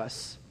offering for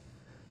us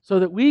so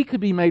that we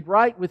could be made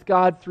right with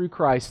God through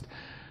Christ.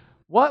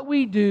 What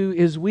we do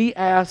is we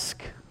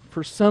ask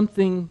for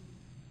something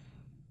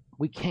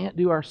we can't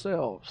do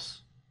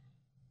ourselves.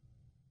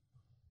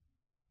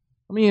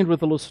 Let me end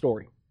with a little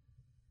story.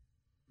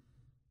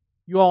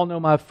 You all know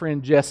my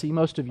friend Jesse.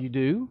 Most of you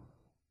do.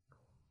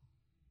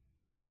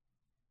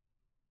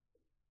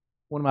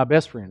 One of my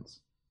best friends.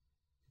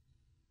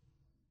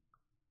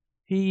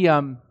 He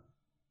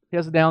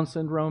has Down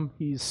syndrome.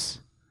 He's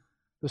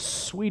the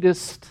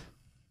sweetest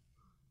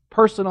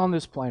person on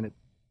this planet.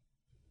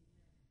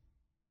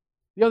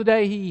 The other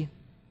day, he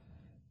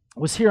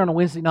was here on a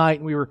Wednesday night,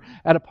 and we were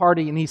at a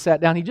party, and he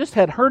sat down. He just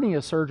had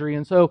hernia surgery,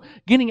 and so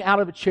getting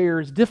out of a chair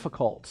is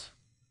difficult.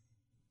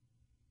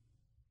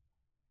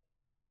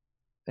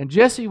 And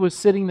Jesse was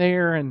sitting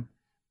there, and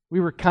we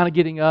were kind of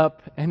getting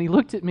up, and he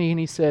looked at me, and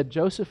he said,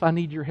 "Joseph, I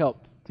need your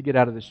help to get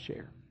out of this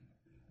chair."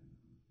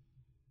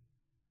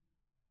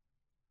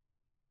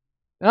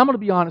 And I'm going to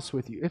be honest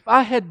with you. If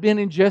I had been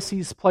in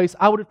Jesse's place,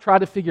 I would have tried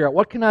to figure out,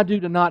 what can I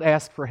do to not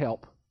ask for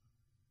help?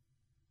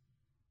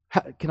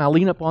 Can I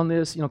lean up on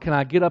this? Can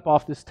I get up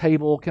off this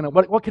table?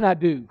 What can I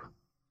do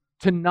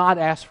to not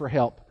ask for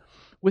help?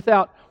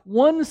 Without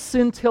one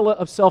scintilla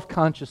of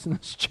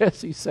self-consciousness,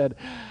 Jesse said,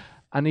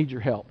 "I need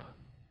your help."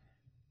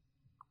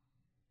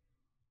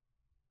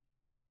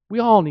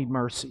 We all need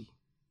mercy.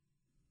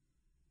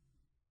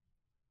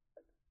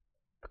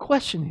 The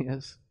question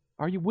is,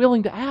 are you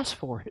willing to ask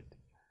for it?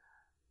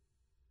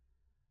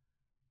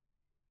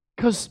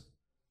 Because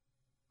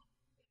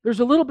there's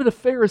a little bit of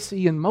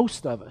Pharisee in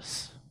most of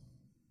us.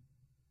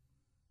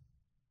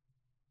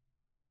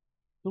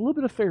 A little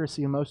bit of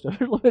Pharisee in most of us.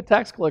 There's a little bit of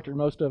tax collector in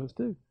most of us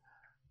too.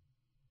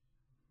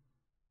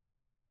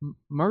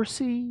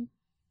 Mercy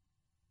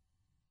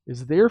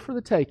is there for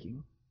the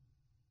taking,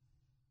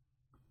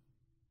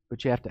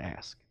 but you have to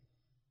ask.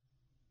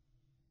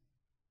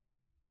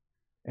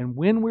 And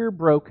when we're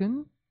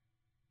broken,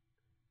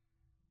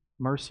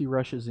 mercy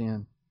rushes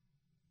in.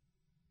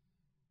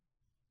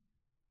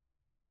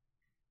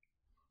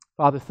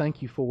 Father,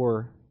 thank you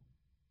for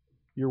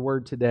your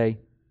word today.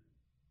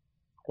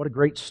 What a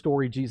great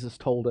story Jesus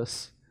told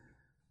us.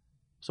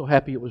 So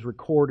happy it was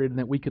recorded and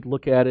that we could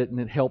look at it, and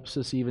it helps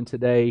us even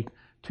today,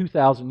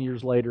 2,000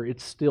 years later. It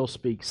still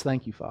speaks.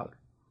 Thank you, Father.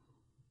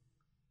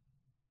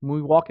 When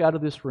we walk out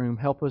of this room,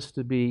 help us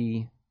to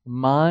be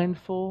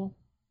mindful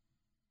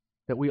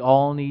that we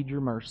all need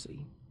your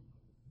mercy.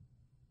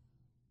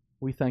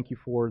 We thank you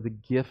for the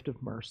gift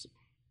of mercy.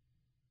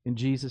 In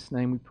Jesus'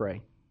 name we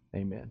pray.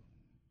 Amen.